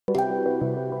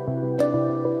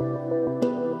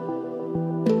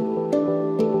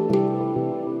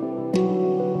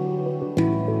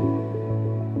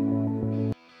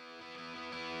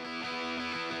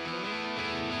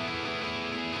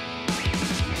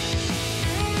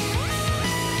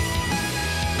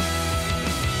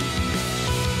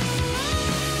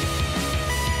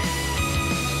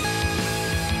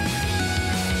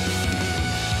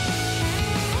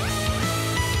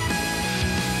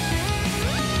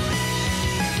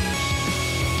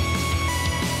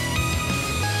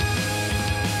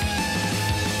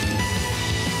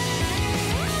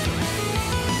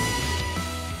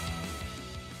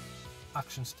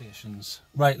vaccination stations.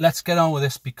 Right, let's get on with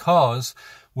this because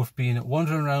we've been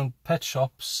wandering around pet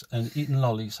shops and eating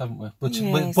lollies, haven't we? Which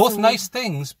both nice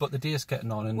things, but the day's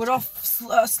getting on. And we're off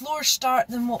a slower start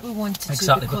than what we wanted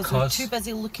to because we're too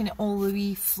busy looking at all the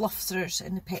wee fluffers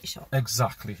in the pet shop.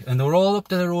 Exactly, and they're all up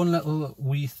to their own little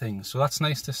wee things, so that's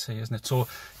nice to see, isn't it? So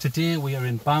today we are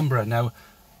in Bamburgh. Now,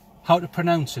 how to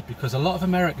pronounce it, because a lot of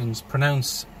Americans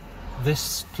pronounce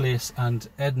this place and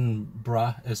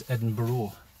Edinburgh as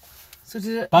Edinburgh. So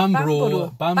did it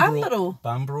Bamburgh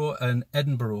and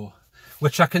Edinburgh,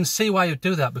 which I can see why you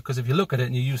do that, because if you look at it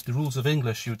and you use the rules of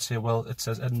English, you'd say, well, it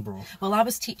says Edinburgh. Well, I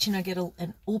was teaching a girl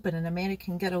in Oban, an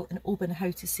American girl in Oban,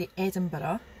 how to say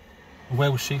Edinburgh.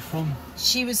 Where was she from?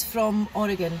 She was from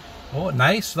Oregon. Oh,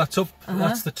 nice. That's up.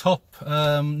 That's the top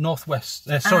northwest.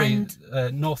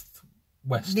 Northwest.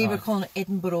 They were calling it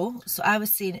Edinburgh, so I was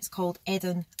saying it's called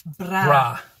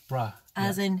Edinburgh. Bra.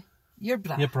 As in your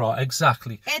bra. Your bra,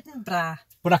 exactly. Edinburgh.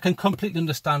 But I can completely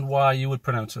understand why you would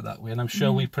pronounce it that way, and I'm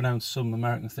sure we pronounce some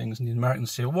American things, and the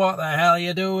Americans say, "What the hell are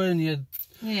you doing, you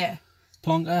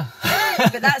plonker?"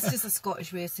 But that's just a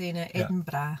Scottish way of saying it.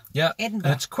 Edinburgh. Yeah. Edinburgh.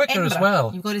 And it's quicker Edinburgh. as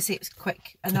well. You've got to say it's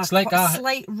quick, and it's like a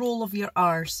slight roll of your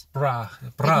R's. Bra.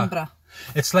 Edinburgh.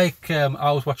 It's like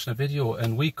I was watching a video,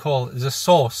 and there's a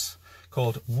sauce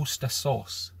called Worcester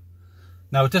sauce.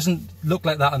 Now it doesn't look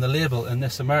like that on the label, and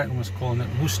this American was calling it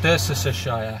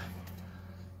Worcestershire.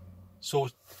 So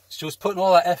she was putting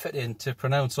all that effort in to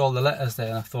pronounce all the letters there,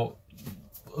 and I thought,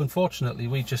 unfortunately,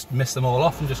 we just miss them all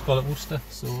off and just call it Worcester.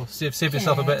 So save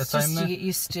yourself a bit of time there. You get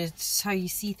used to how you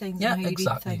see things and how you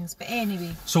read things. But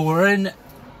anyway. So we're in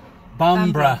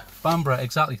Bamburgh. Bamburgh,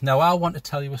 exactly. Now I want to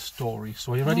tell you a story.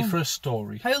 So are you ready for a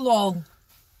story? How long?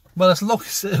 Well, as long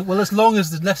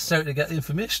as it's necessary to get the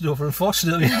information over,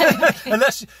 unfortunately.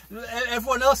 Unless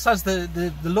everyone else has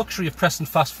the luxury of pressing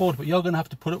fast forward, but you're going to have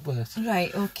to put up with it.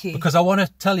 Right, okay. Because I want to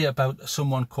tell you about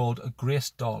someone called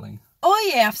Grace Darling.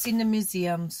 Oh yeah, I've seen the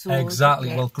museum. So exactly.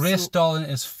 Well, Grace Darling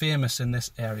is famous in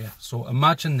this area. So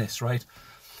imagine this, right?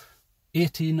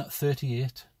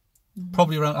 1838,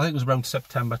 probably around, I think it was around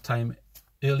September time,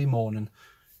 early morning,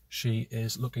 she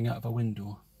is looking out of a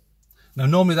window. Now,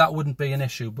 normally that wouldn't be an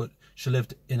issue, but she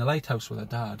lived in a lighthouse with her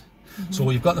dad. So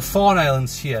you've got the Farne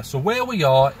Islands here. So where we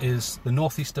are is the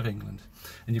northeast of England,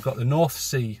 and you've got the North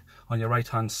Sea on your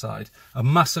right-hand side, a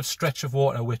massive stretch of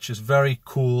water which is very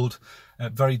cold,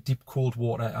 very deep cold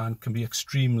water, and can be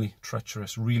extremely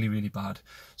treacherous, really, really bad.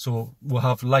 So we'll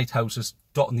have lighthouses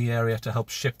dotting the area to help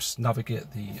ships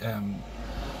navigate the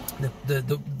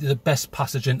best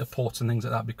passage into ports and things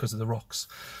like that because of the rocks.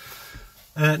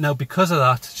 Now, because of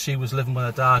that, she was living with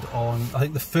her dad on, I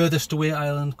think, the furthest away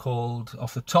island called,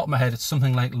 off the top of my head, it's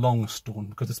something like Longstone,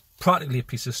 because it's practically a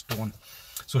piece of stone.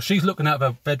 So she's looking out of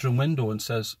her bedroom window and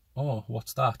says, "Oh,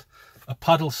 what's that?" A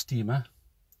paddle steamer.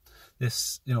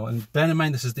 This, and bear in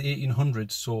mind, this is the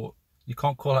 1800s, so you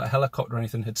can't call it a helicopter or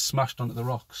anything. It had smashed onto the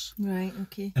rocks. Right,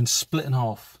 okay. And split in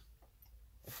half.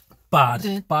 Bad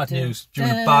news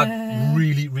during a bad,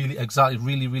 really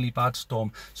really bad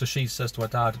storm. So she says to her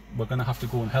dad, "We're going to have to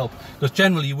go and help," because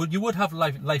generally you would have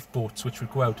lifeboats which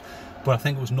would go out, but I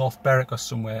think it was North Berwick or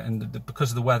somewhere, and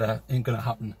because of the weather, ain't going to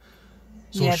happen.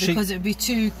 So because it would be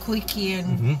too cliquey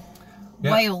and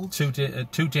wild, too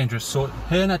dangerous. So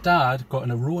her and her dad got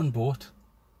in a rowing boat,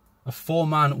 a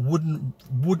 4-man wooden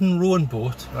rowing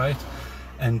boat, right?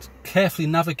 And carefully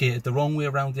navigated the wrong way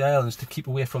around the islands to keep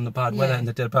away from the bad weather, and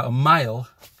they did about a mile.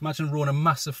 Imagine rowing a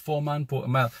massive 4-man boat a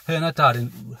mile. Her and her dad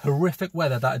in horrific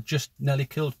weather that had just nearly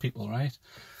killed people, right?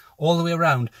 All the way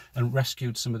around, and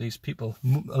rescued some of these people.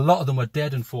 A lot of them were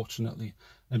dead, unfortunately.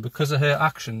 And because of her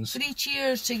actions... 3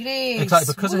 cheers to Grace!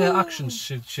 Exactly, because of her actions,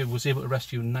 she was able to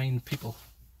rescue 9 people.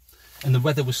 And the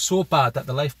weather was so bad that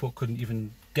the lifeboat couldn't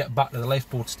even get back to the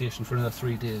lifeboat station for another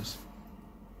 3 days.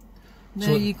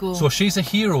 There you go. So she's a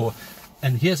hero,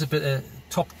 and here's a bit of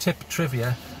top tip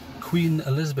trivia. Queen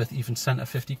Elizabeth even sent her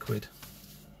 50 quid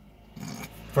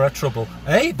for her trouble.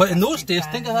 Hey, but in those days,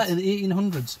 think of that, in the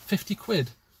 1800s, 50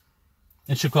 quid.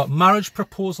 And she got marriage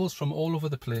proposals from all over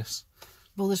the place.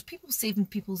 Well, there's people saving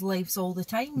people's lives all the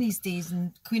time these days,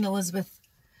 and Queen Elizabeth...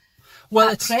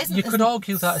 Well, you could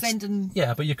argue that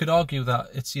but you could argue that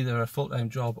it's either a full-time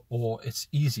job or it's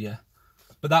easier.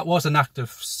 But that was an act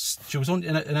of, she was only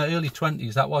in her early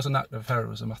 20s, that was an act of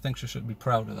heroism. I think she should be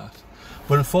proud of that.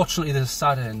 But unfortunately, there's a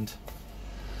sad end.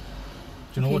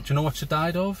 Do you know what she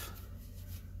died of?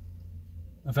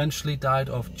 Eventually died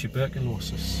of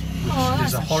tuberculosis, which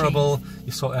is a horrible,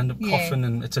 you sort of end up coughing,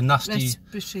 and it's a nasty...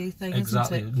 respiratory thing,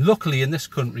 exactly. isn't it? Luckily, in this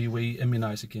country, we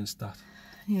immunise against that.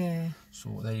 Yeah.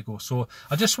 So there you go. So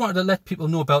I just wanted to let people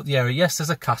know about the area. Yes, there's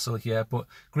a castle here, but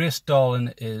Grace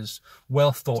Darling is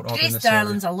well thought of in this area. Grace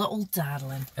Darling's a little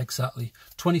darling. Exactly.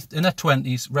 In her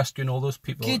 20s, rescuing all those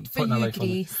people. Good for you,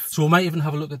 Grace. So we might even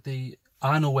have a look at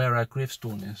I know where her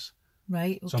gravestone is.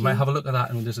 Right, okay. So I might have a look at that,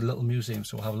 and there's a little museum,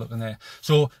 so we'll have a look in there.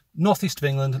 So, northeast of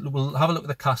England, we'll have a look at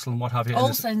the castle and what have you.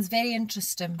 All sounds very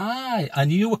interesting. Aye, and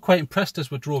you were quite impressed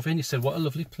as we drove in. You said, what a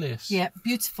lovely place. Yeah,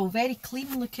 beautiful, very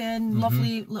clean looking,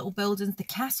 lovely little buildings. The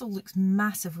castle looks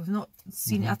massive. We've not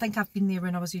seen it. I think I've been there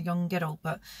when I was a young girl,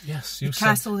 but yes, the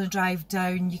castle and the drive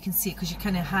down, you can see it because you're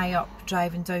kind of high up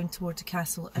driving down towards the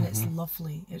castle, and it's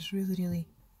lovely. It's really,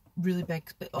 really big,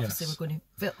 but obviously we're going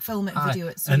to film it and video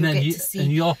it, so you'll get to see.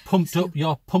 And you're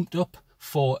pumped up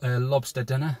for a lobster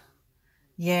dinner.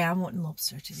 Yeah, I'm wanting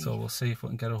lobster today. So we'll see if we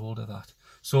can get a hold of that.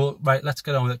 So, right, let's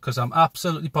get on with it, because I'm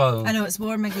absolutely boiling. I know, it's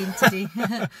warm again today.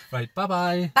 Right,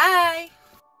 bye-bye. Bye.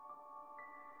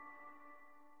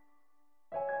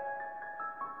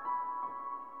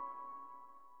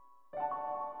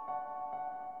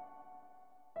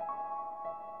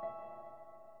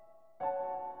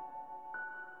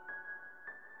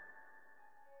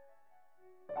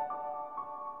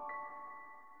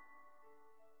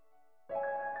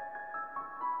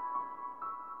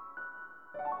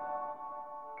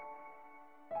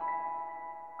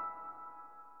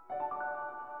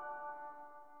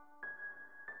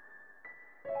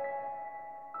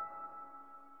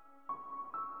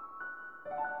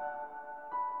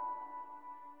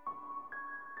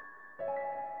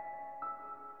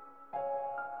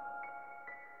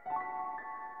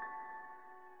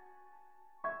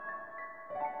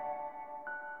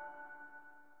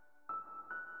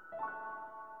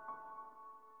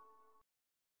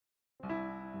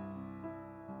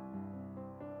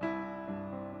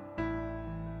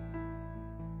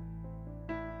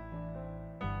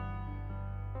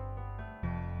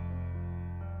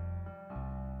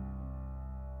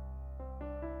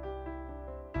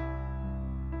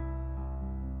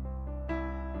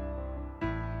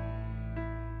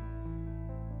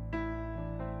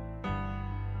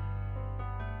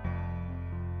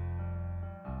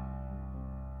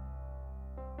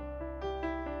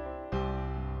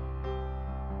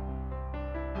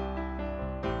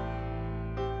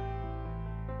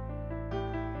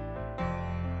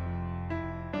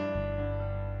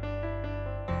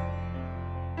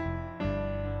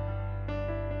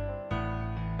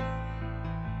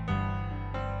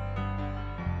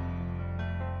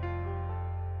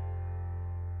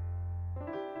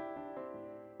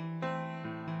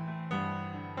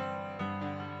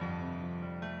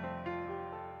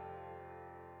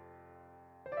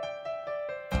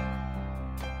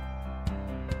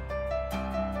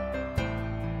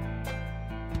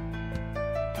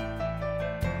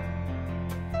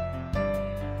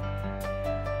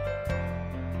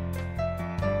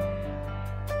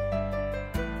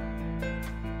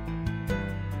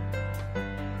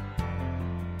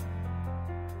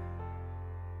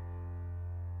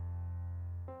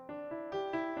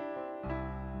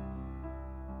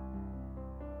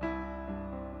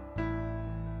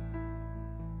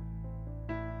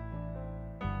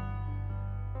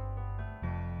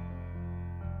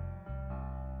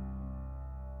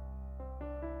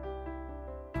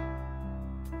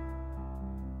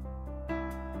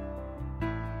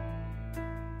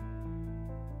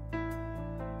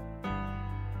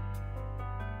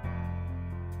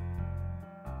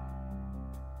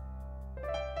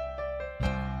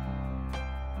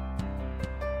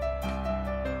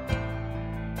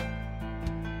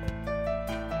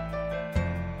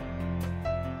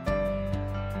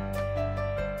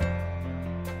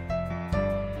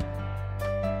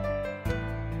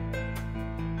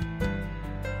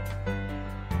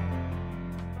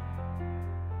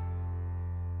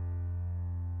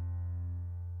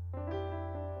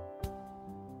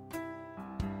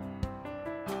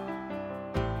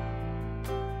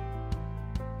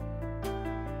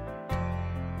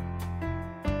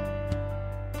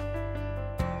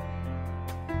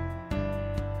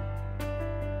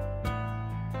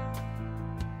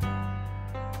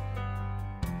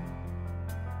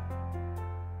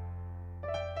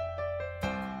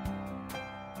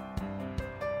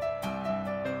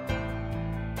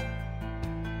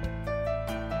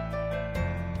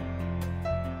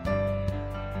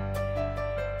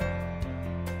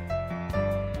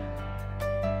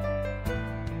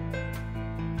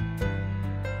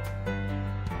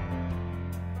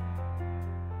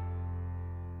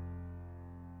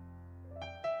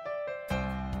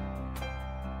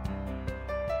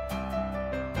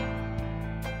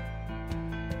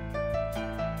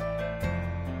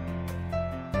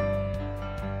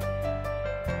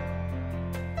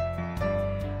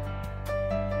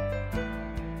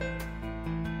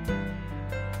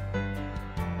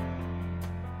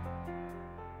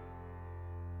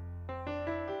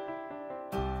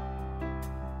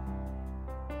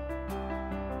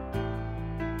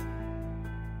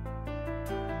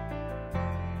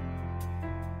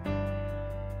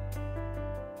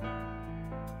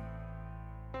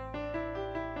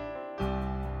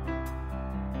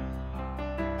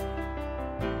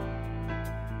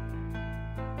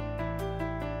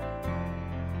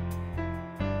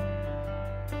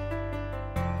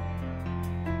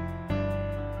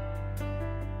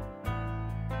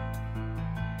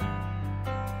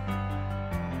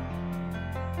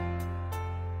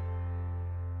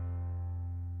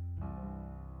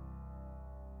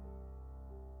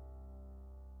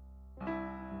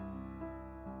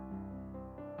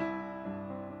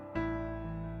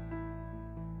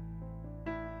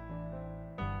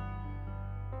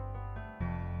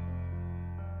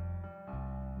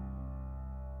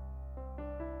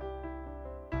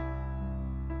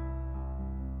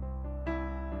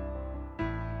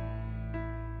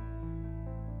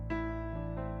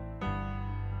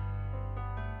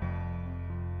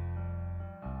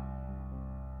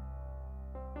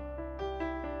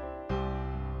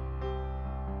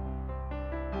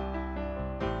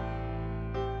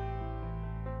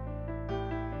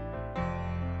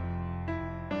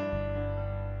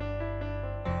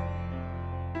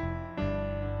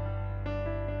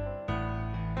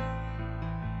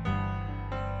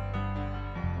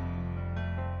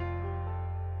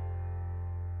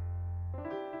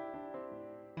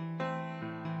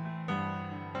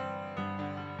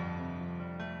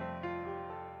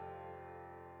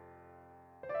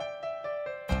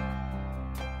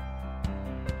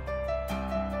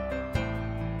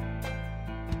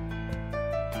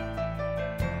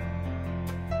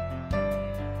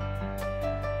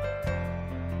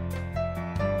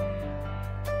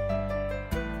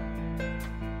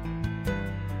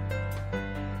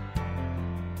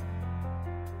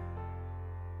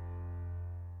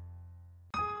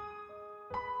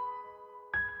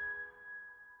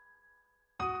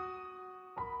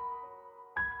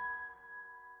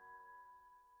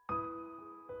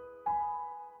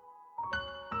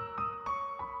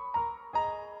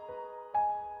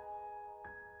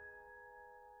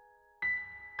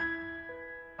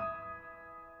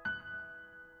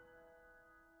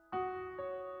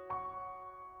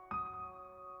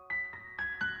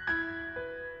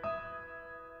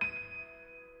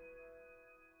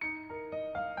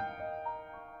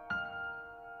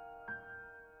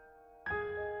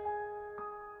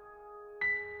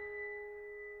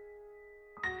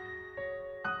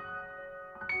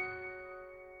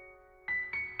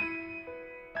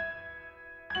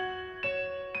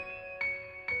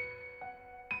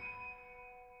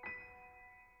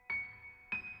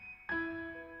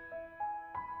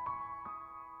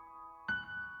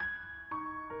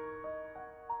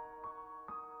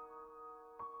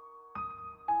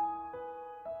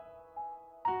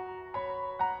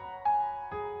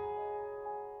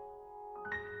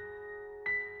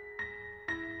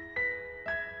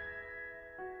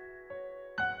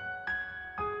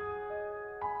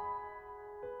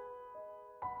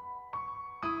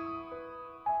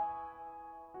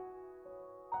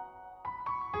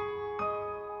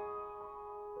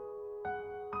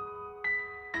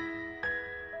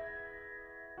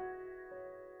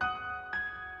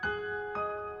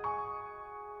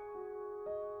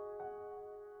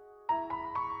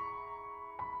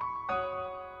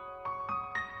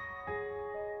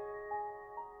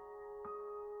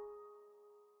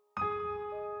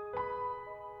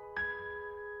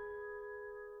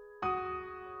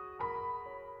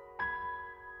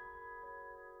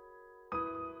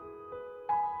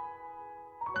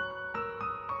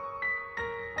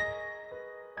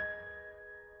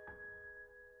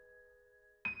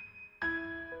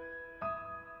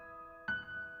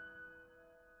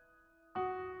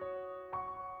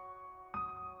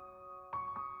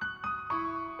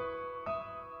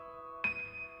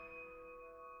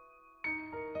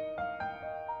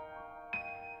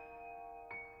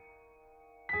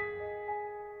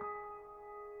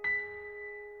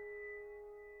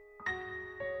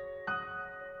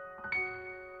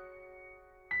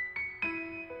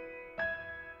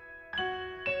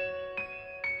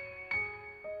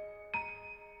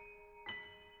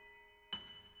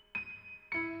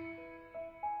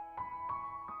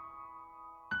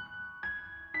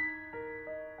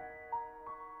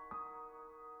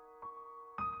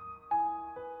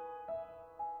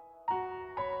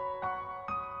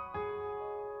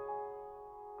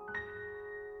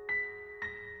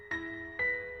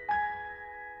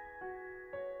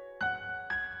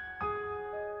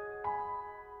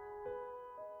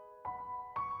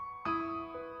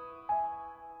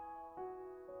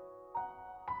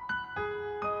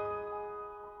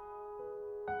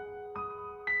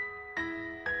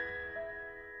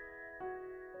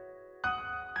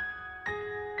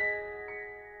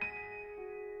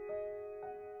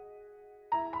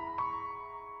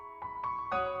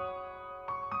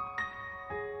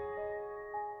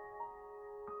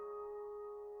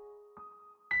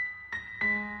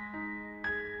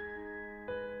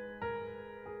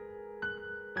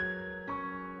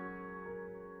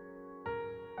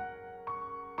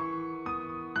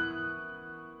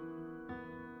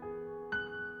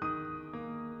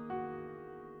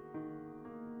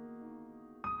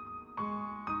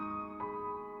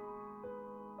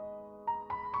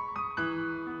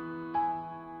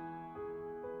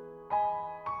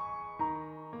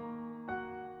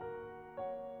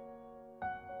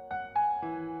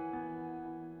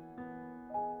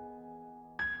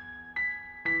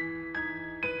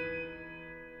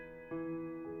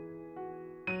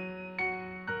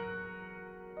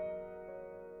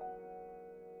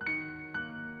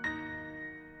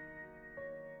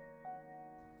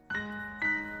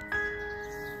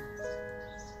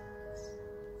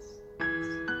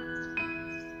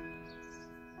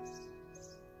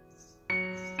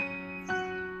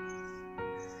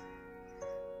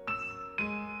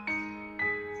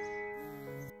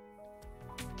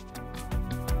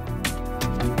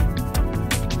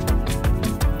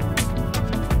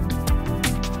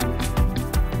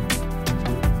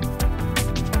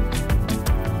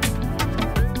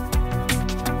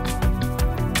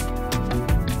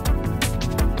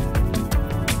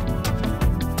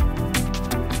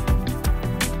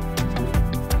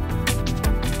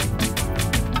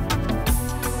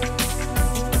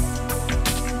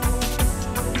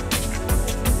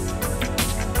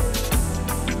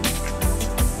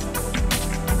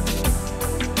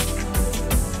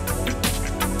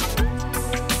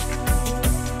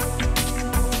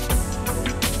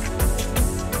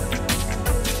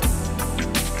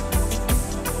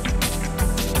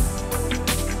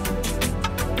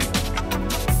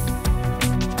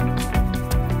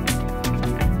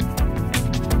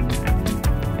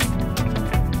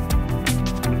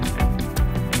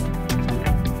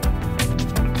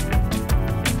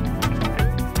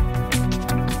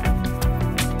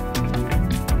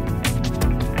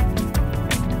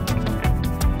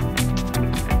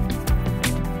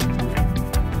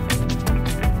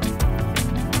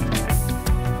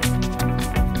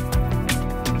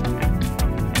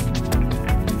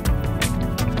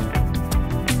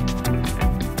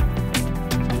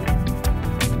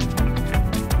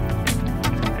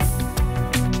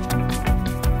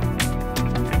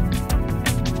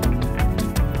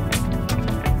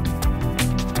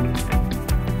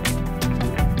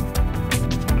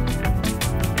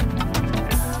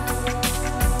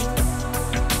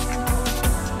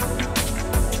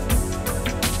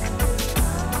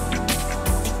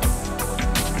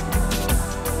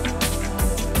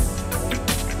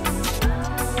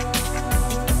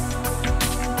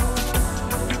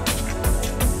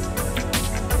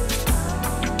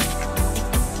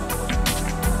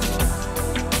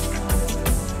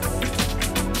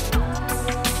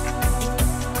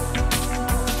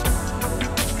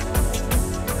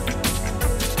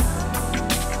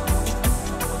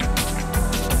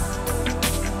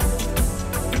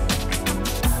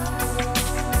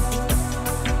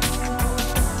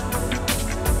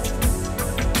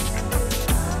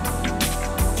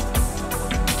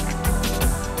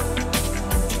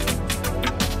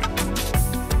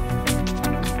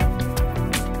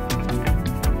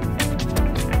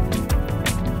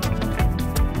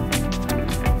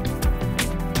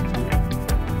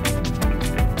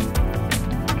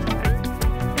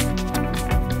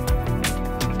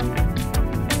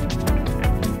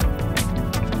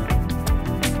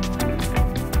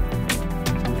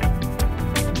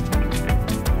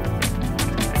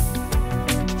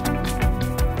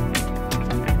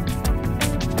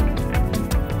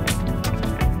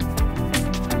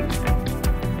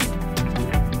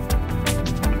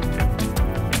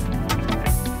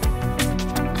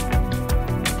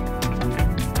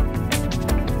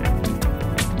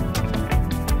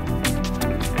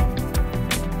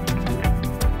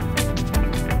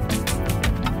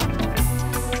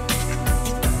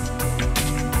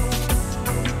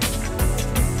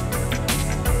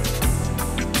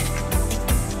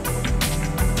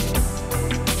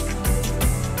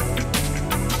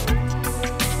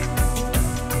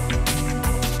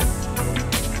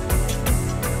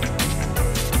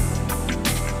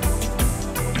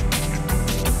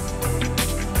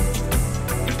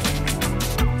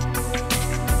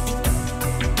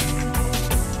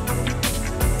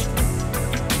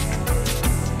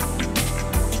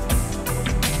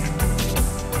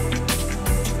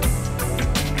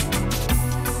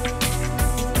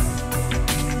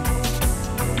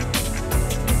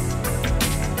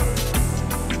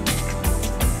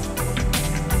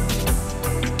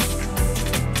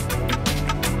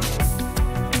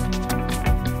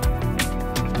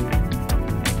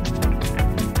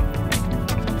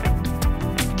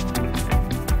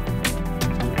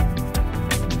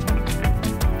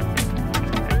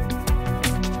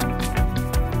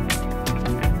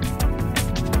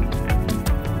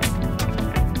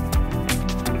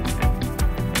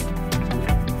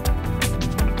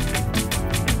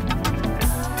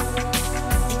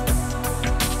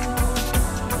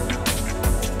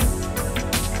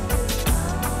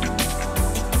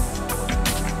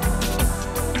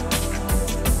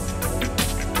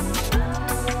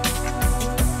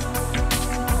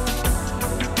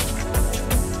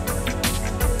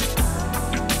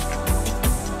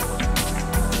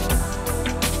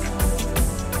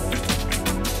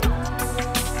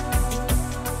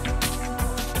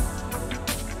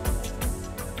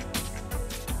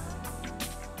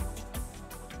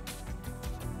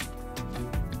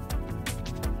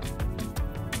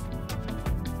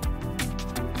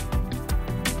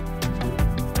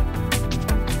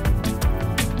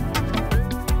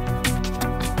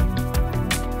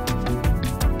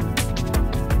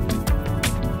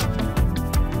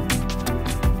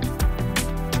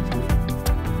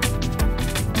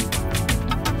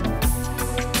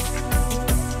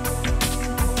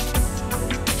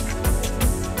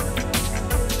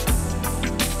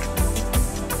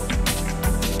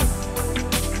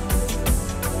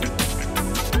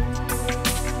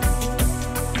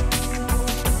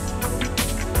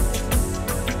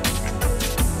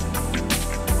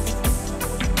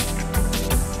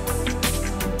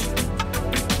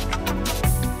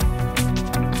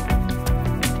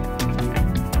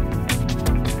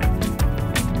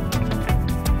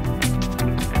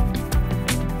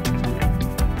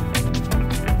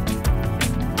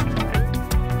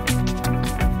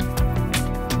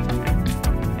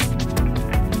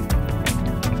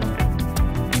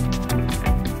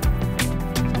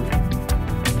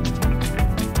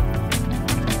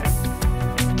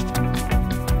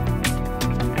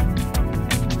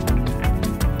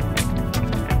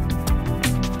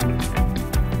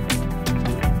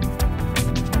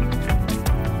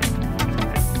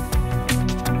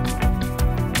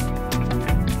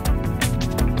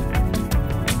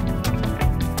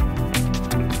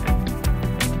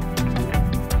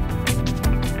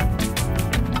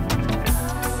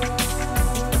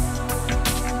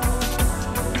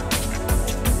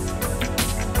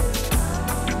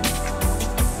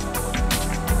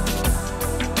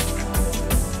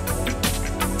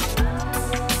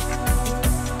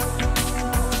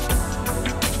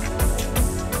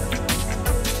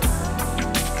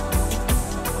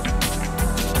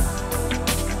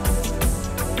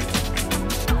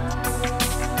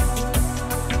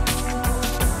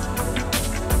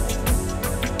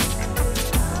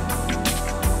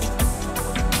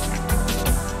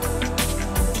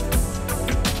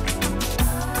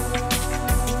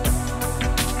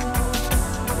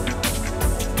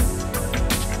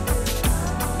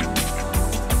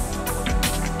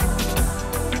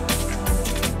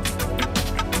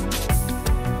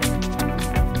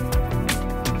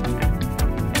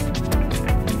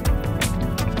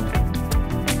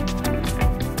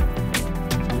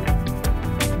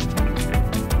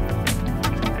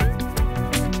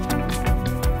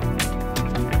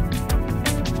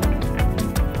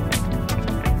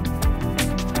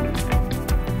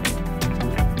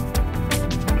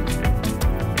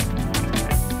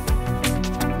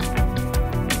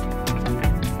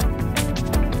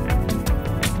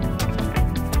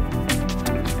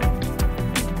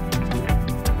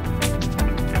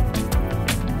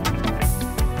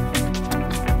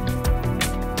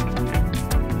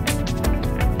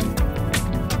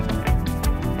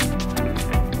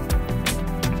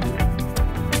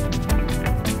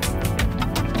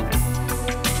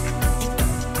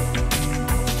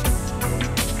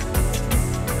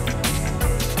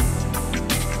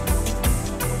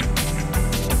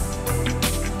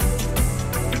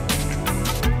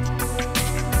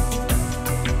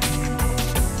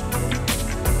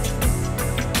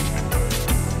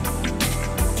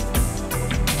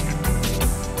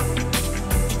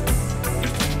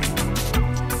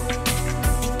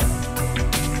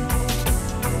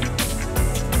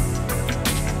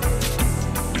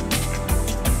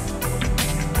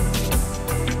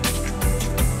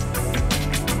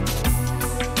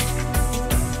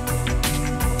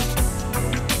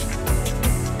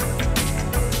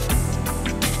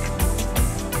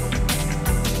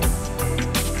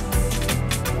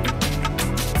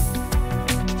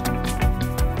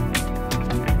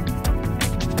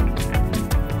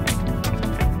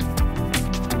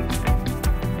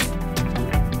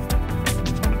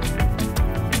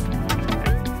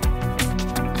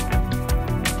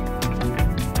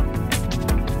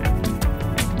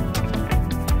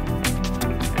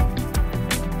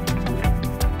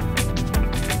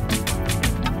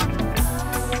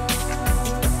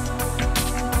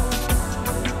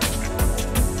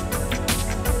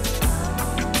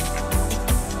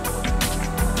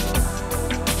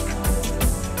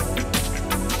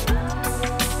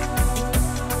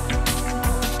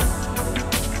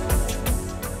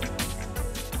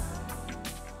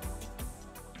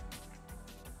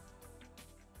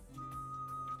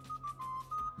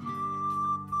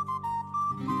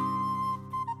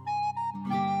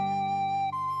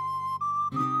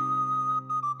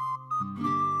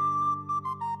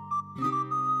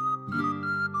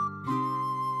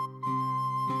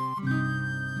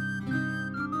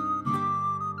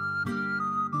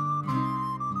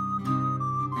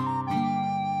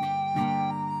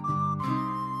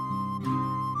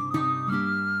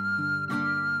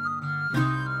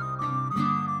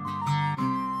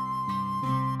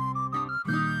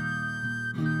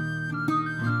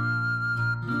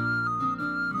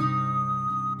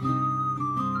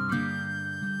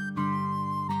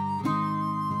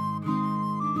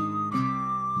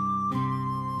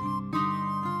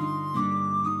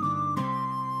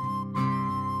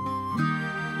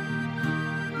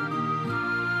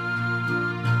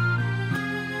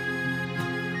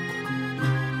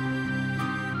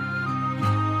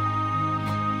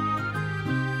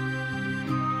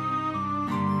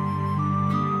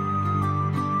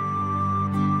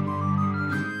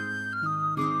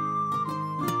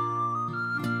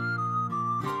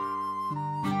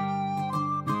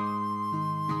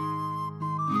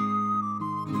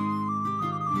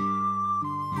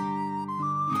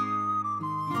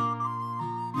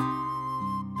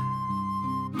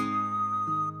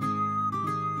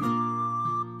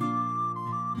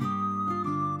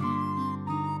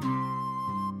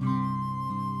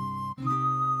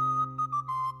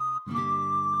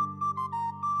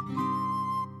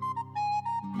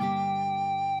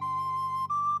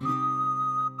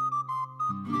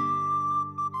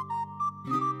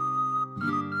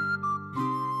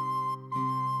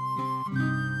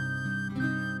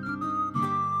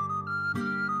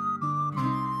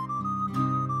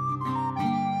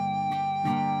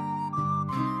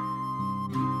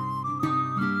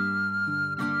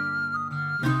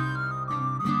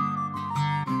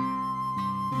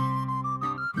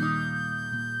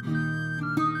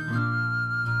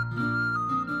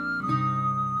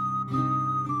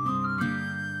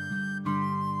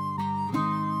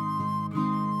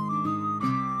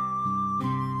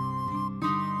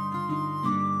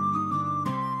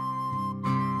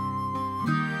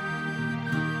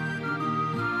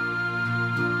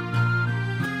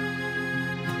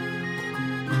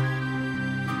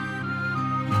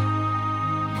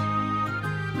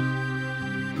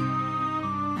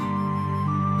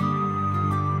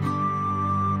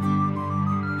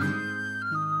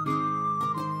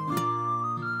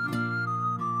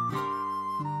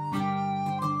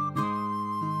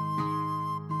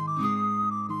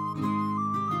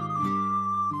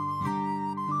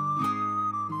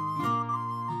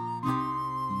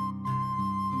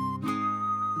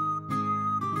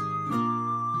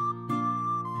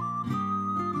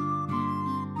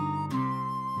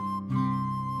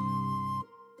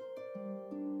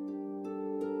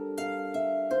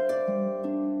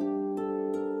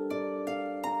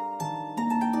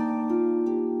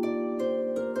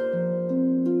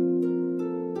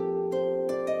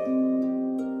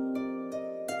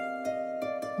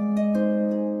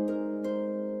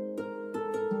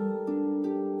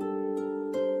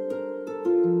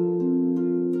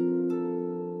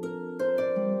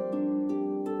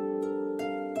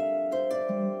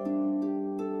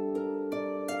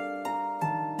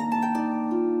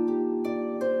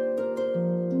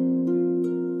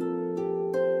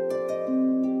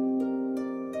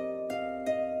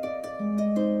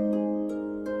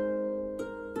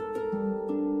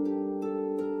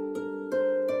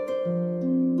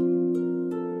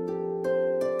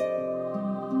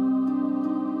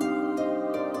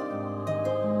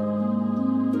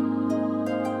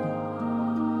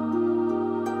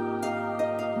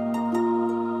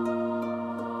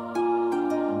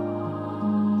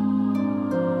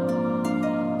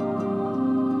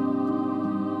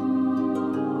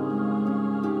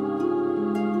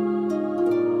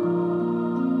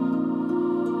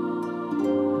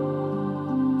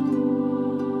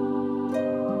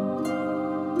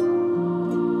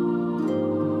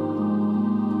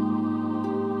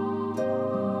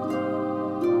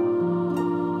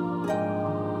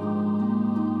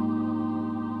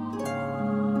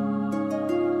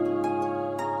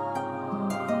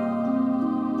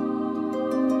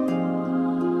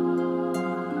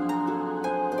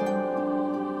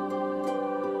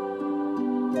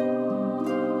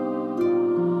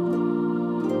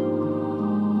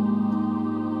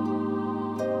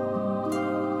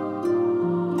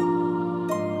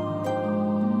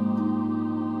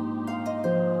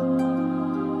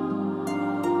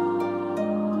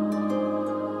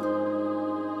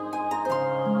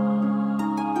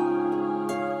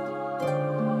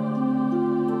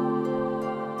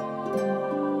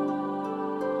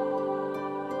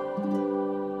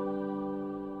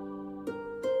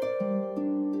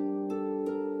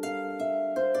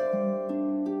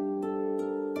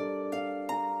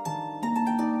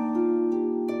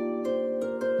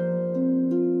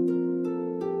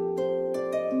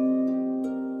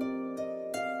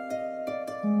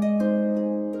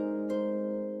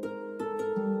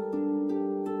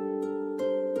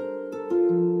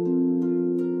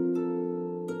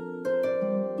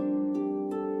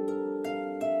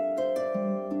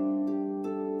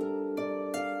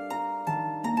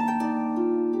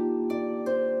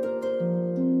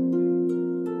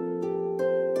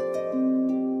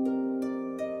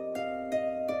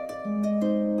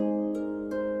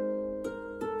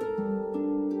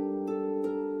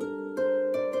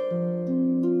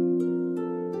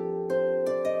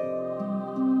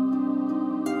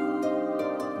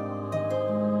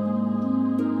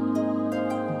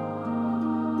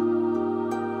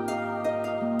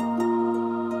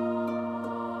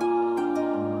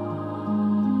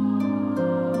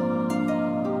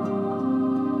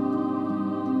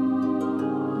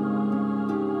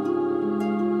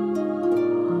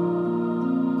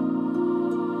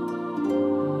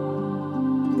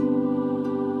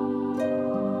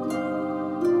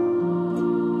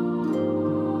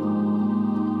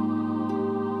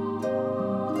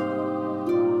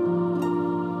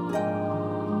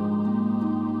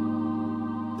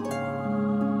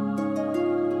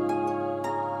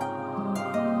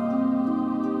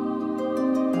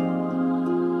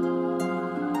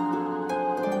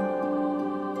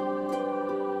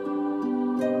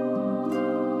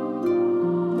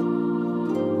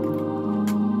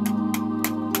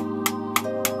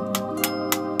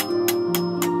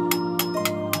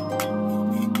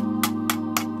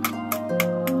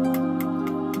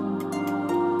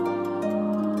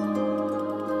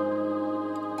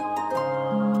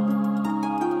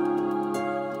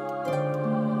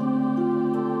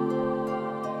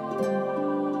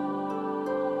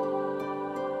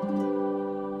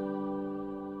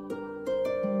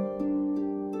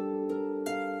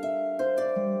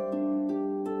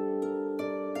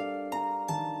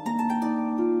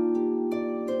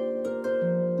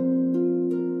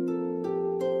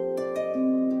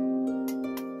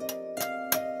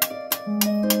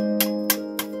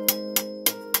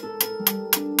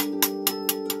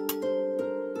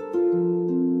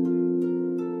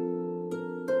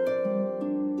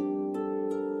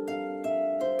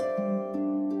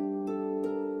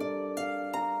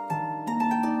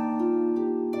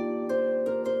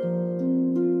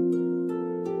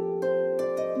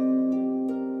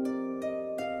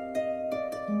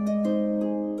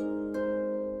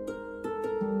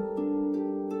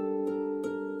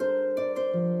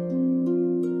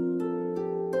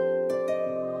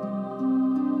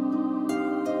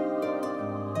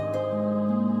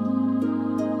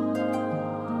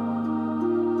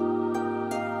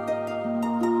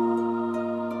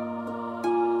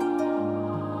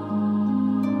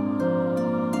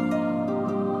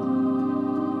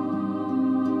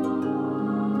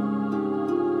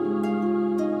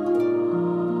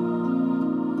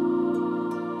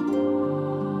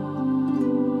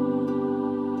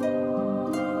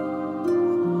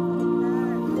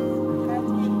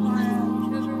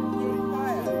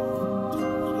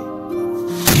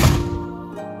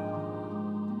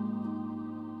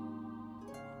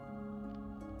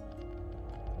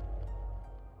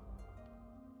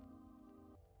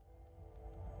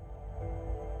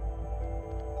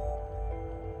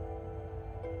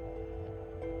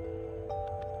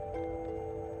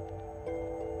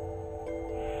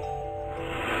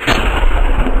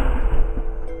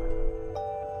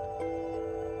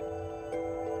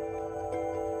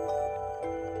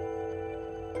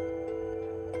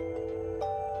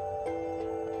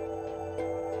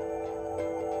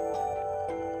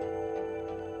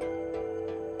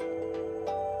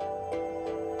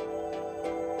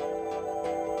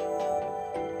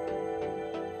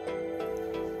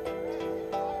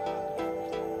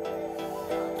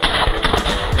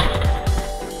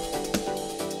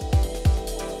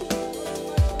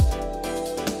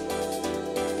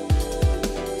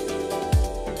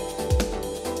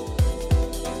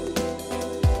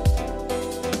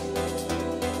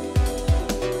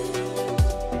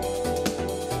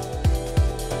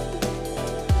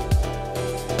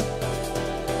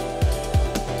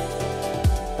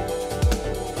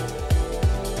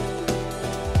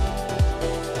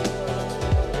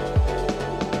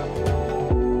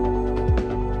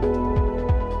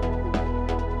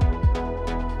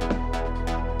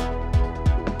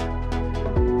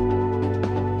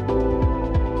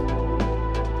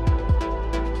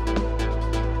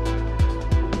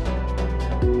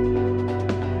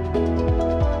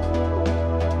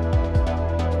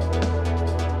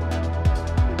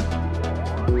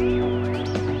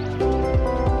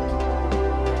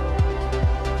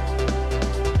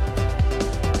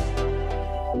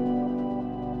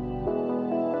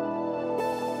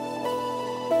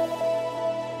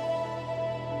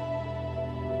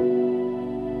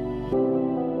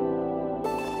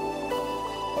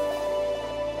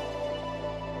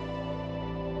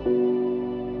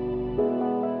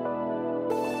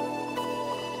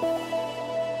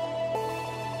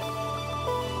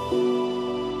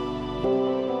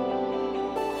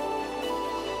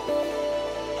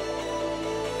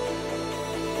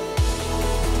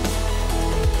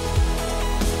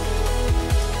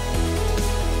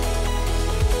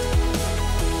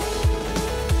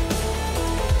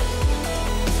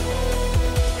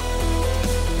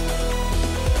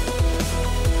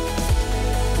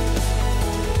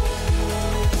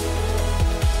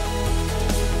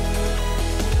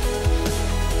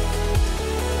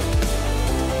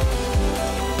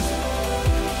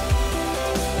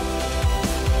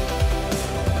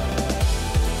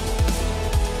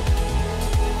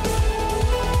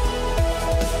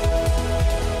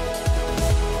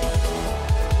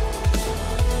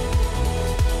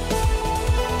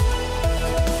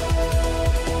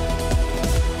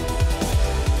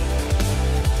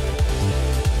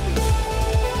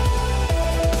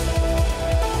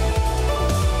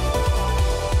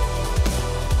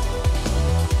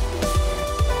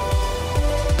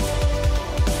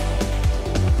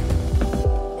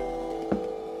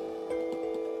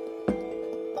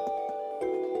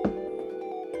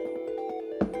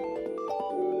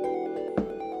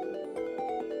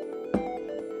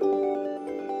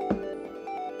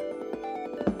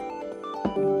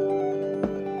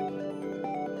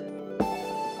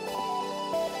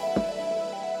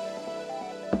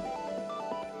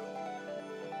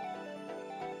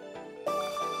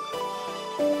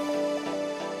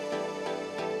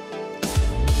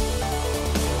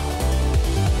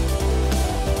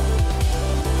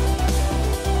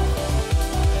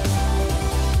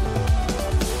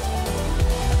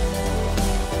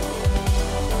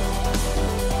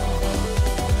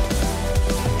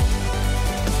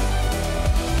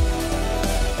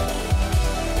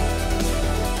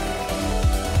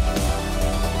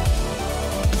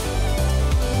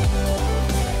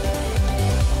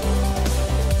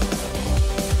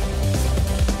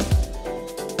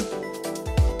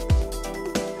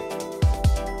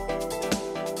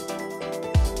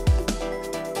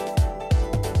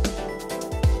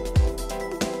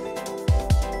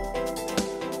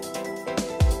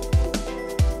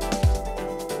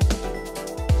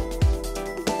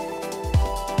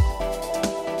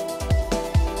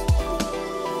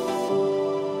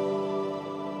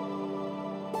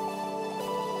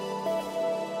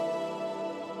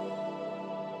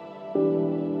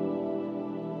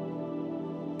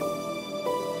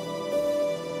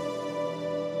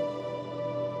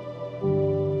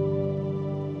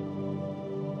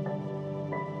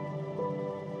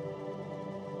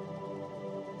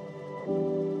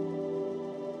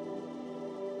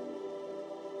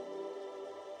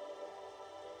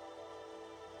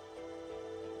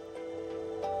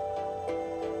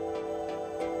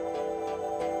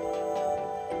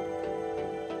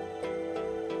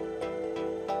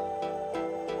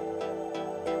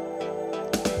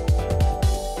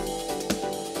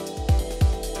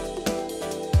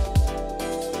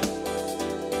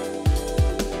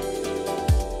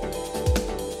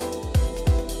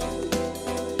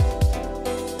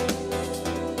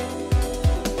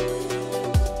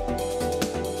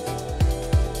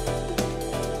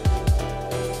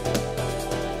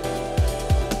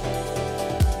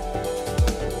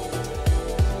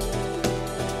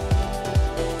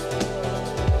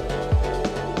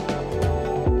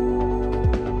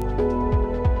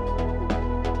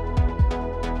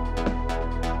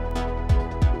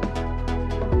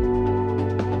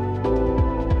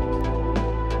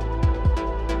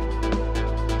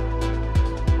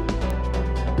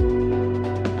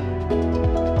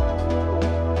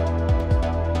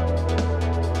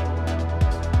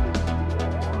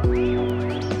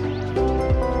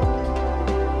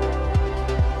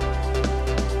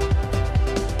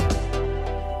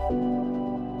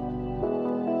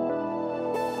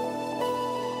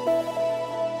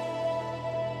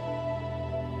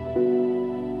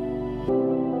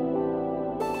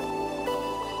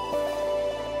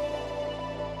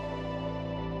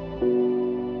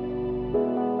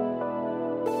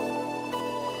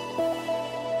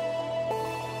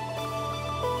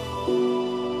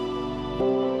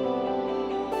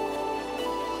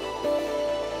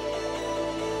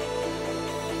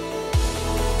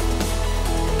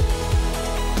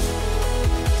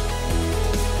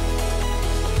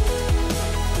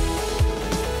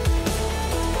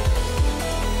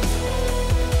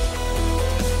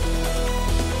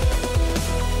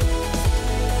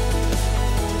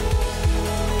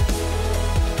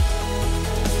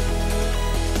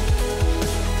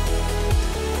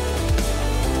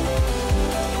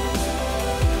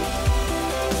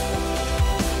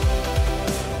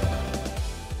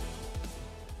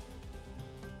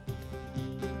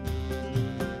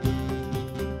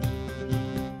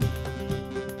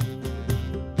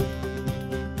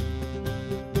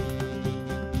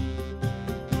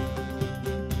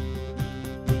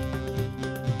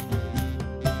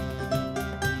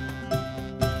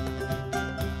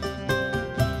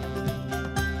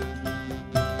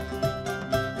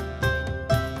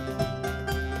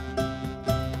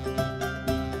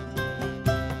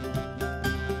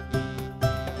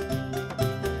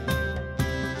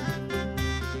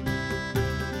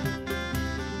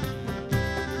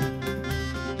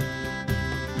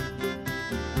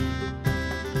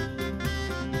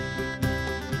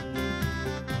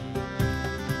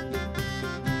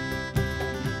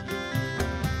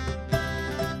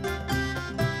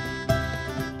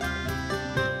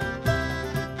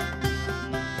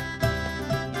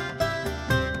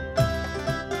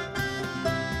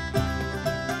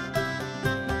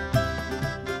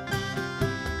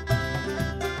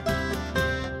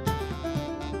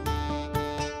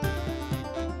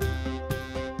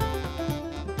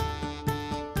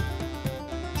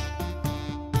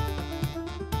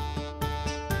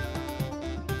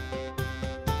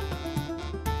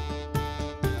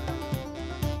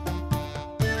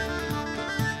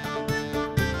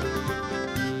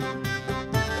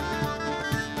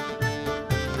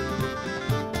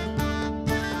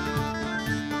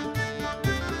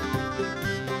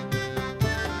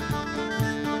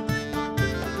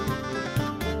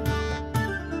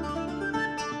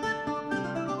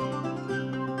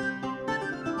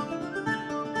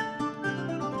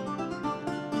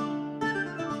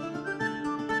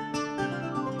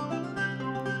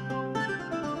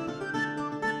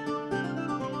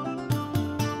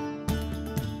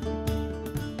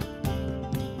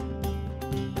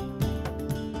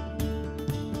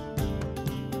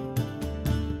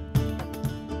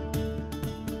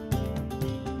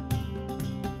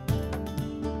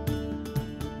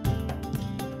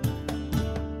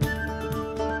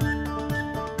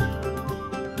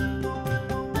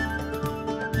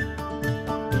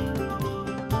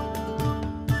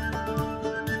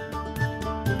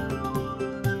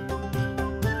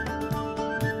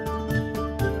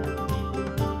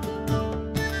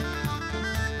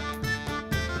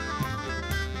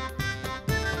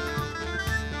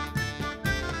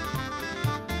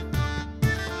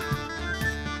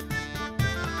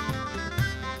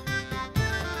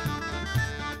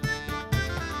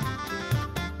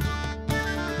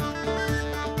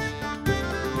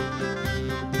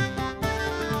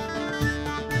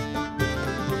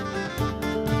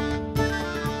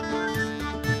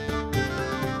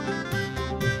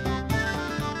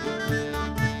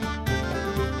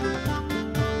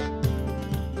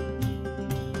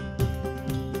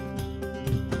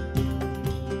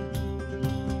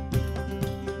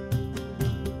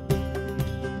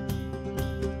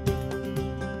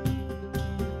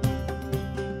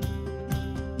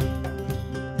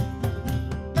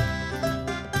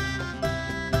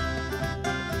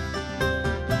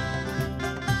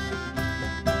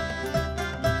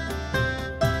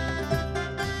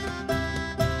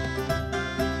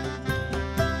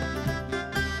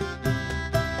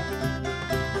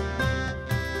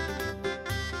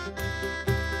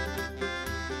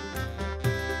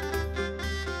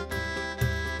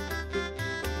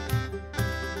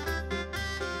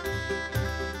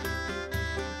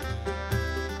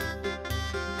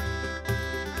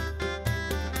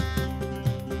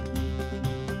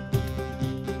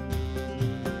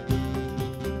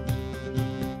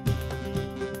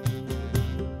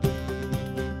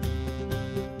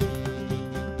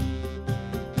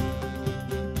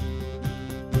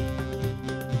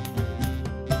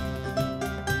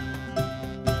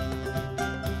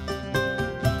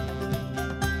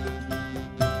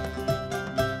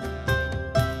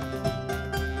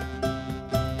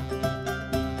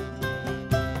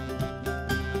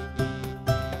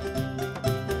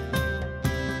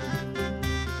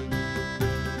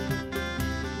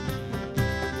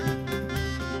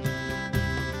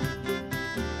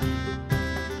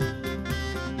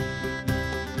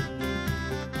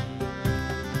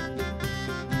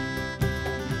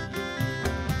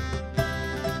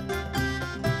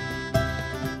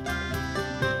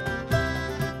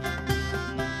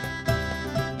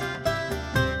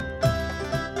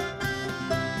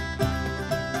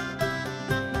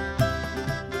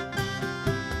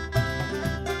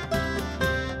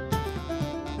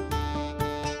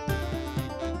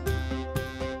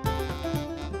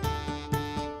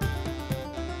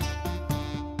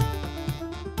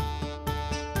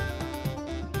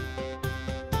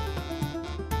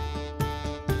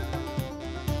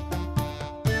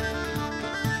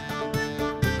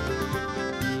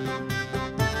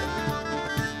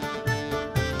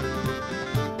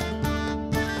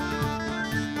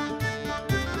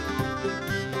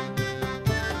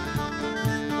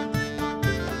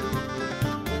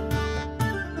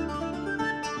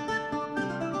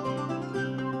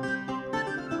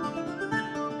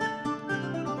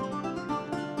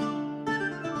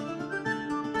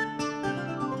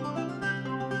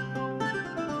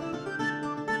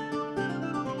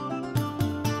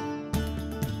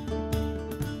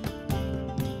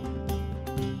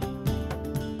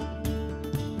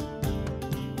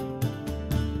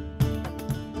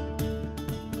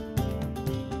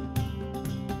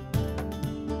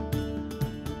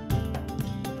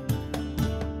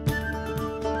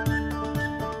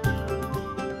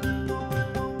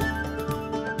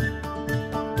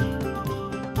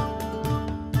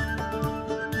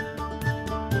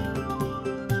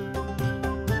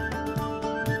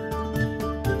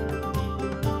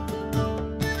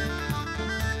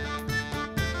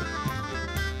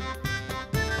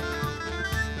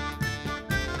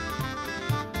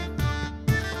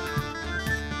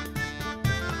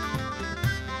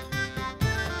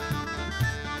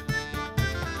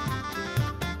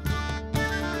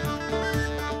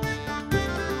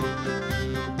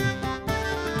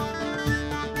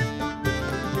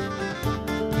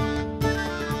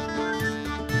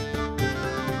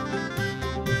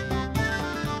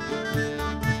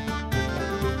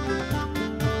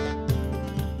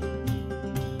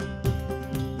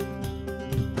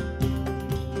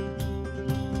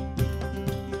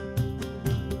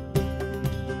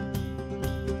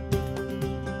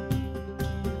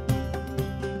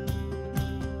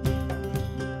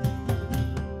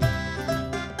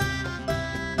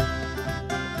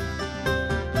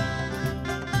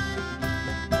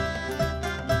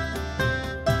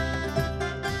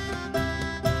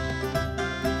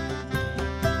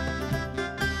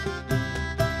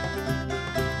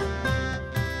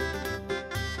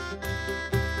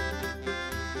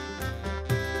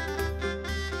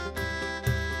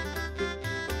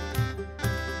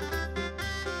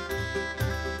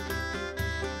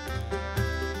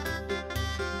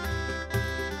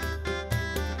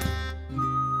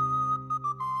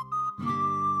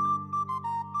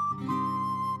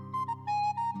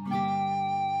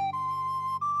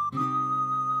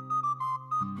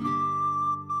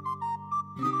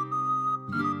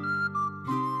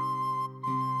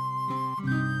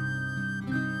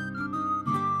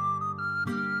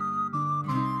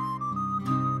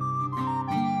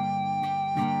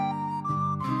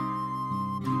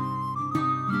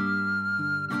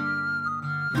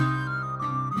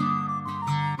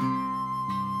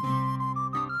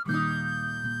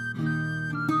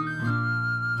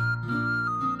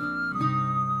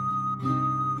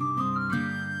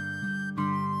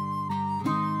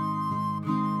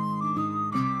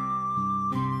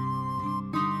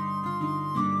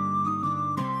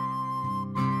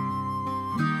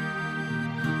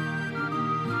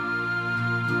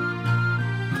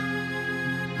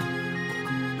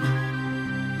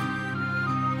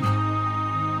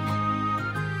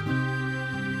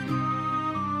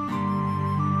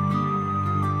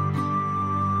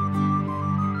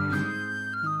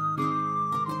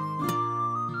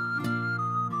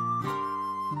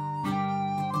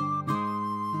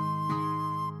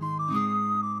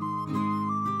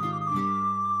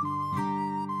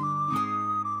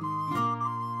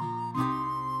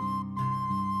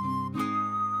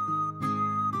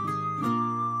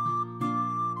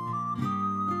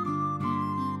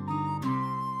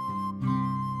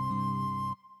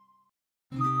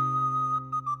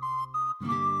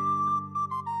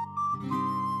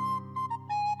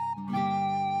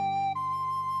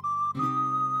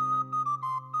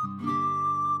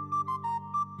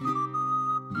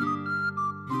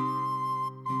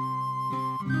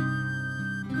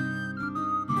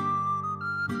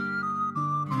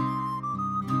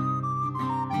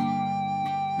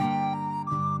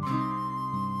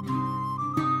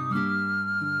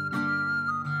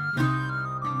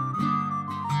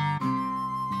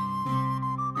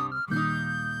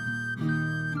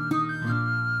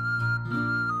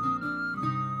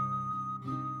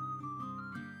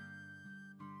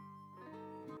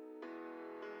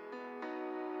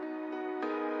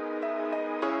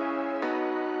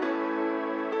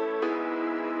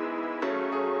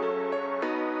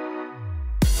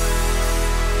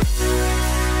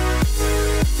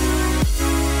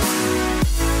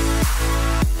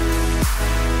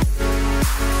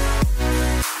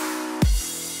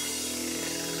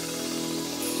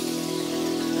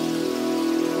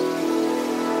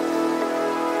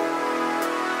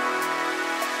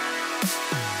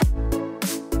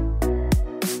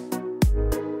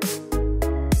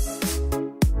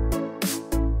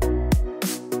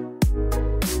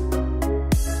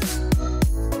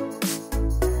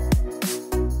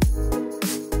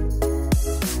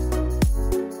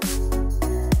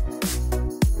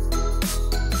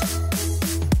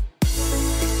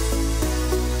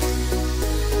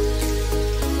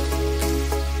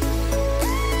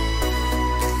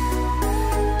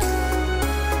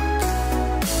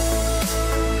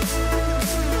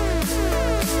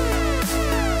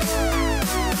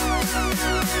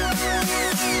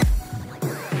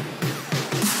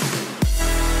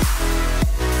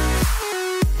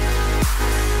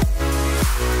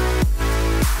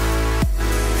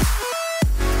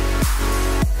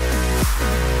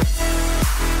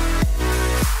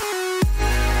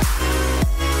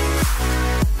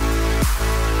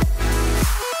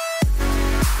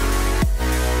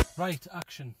 Right,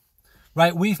 action.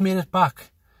 Right, we've made it back.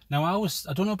 Now I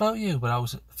don't know about you, but I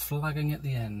was flagging at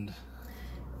the end.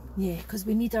 Yeah, because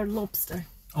we need our lobster.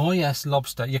 Oh yes,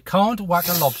 lobster. You can't whack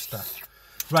a lobster.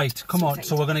 Right, come on.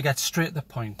 So we're going to get straight to the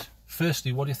point.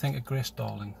 Firstly, what do you think of Grace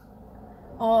Darling?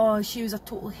 Oh, she was a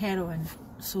total heroine.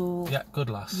 So yeah,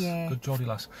 good lass. Yeah. Good Geordie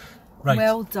lass. Right.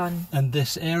 Well done. And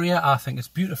this area, I think, is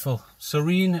beautiful.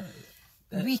 Serene.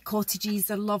 Wee cottages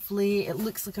are lovely. It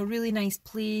looks like a really nice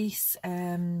place.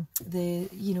 The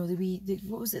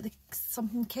what was it? The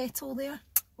something kettle there.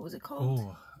 What was it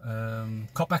called? Oh,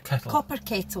 Copper Kettle. Copper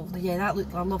Kettle. Yeah, that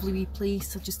looked like a lovely wee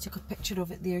place. I just took a picture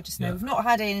of it there just now. Yeah. We've not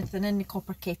had anything in the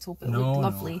Copper Kettle, but it looked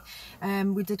lovely.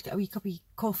 We did get a wee cup of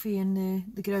coffee in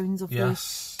the grounds of the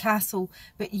castle.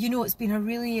 But you know, it's been a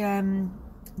really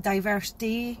diverse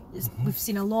day. We've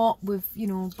seen a lot with, you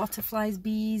know, butterflies,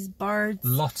 bees, birds.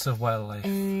 Lots of wildlife.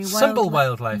 Simple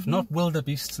wildlife, not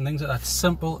wildebeests and things like that.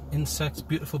 Simple insects,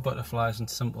 beautiful butterflies and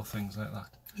simple things like that.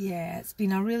 Yeah, it's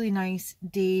been a really nice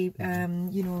day.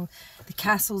 You know, the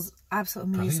castle's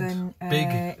absolutely amazing.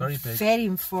 Big, very big. Very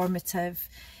informative.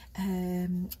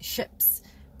 Ships,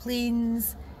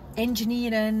 planes,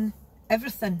 engineering,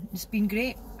 everything. It's been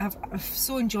great. I've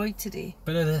so enjoyed today.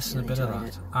 Bit of this and a bit of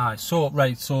that. Aye, so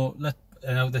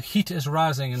the heat is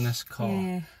rising in this car.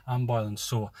 Yeah. I'm boiling,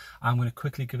 so I'm going to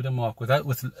quickly give it a mark with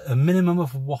a minimum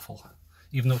of waffle,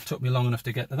 even though it took me long enough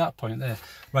to get to that point there.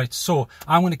 Right, so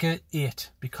I'm going to get 8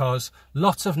 because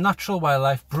lots of natural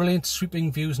wildlife, brilliant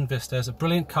sweeping views and vistas, a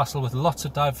brilliant castle with lots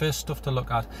of diverse stuff to look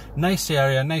at, nice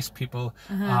area, nice people,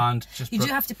 and just... You do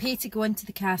have to pay to go into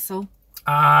the castle.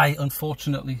 Aye,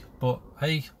 unfortunately, but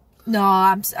hey...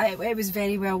 No, it was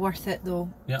very well worth it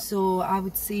though. Yeah. So I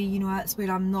would say, you know, that's where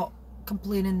I'm not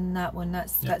complaining in that one.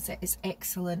 That's it. It's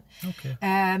excellent. Okay.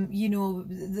 You know,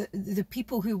 the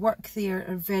people who work there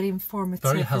are very informative,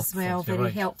 very helpful, as well.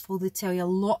 Very helpful. They tell you a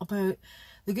lot about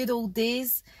the good old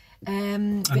days.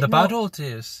 And the bad old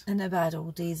days. And the bad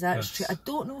old days, that's true. I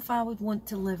don't know if I would want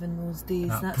to live in those days.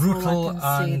 That's brutal all I can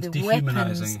say. and The dehumanising.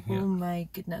 weapons, oh my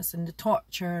goodness, and the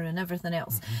torture and everything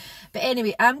else. But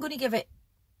anyway, I'm going to give it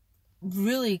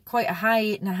really quite a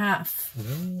high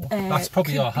 8.5. That's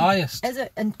probably our highest. Is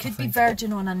it? And could be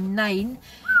verging on a 9.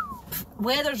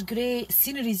 Weather's great,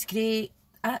 scenery's great.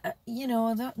 You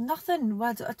know, nothing.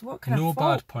 What can I fault? No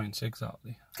bad points,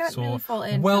 exactly. Can't really fault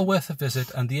anything. Well worth a visit,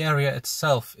 and the area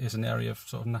itself is an area of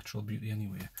sort of natural beauty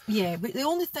anyway. Yeah, but the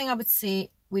only thing I would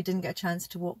say, we didn't get a chance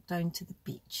to walk down to the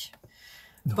beach.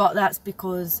 No. But that's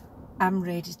because I'm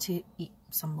ready to eat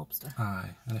some lobster.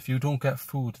 Aye, and if you don't get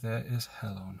food, there is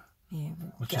hell on. Yeah,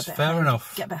 which is fair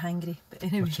enough. Get a bit hangry, but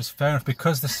anyway. Which is fair enough,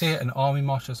 because they say an army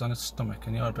marches on its stomach,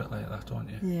 and you're a bit like that, aren't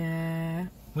you? Yeah.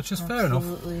 Which is fair enough.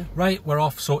 Right, we're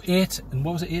off. So 8, and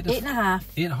what was it? 8.5.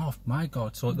 8.5. My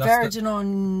God. So that's verging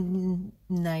on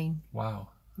 9. Wow.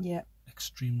 Yeah.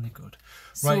 Extremely good.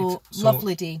 So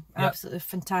lovely day. Absolutely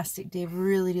fantastic day.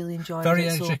 Really, really enjoyed it. Very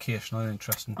educational and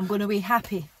interesting. I'm going to be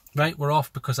happy. Right, we're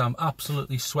off because I'm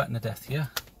absolutely sweating to death here.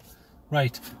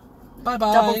 Right. Bye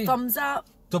bye. Double thumbs up.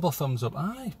 Double thumbs up.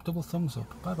 Aye, double thumbs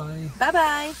up. Bye bye. Bye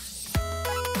bye.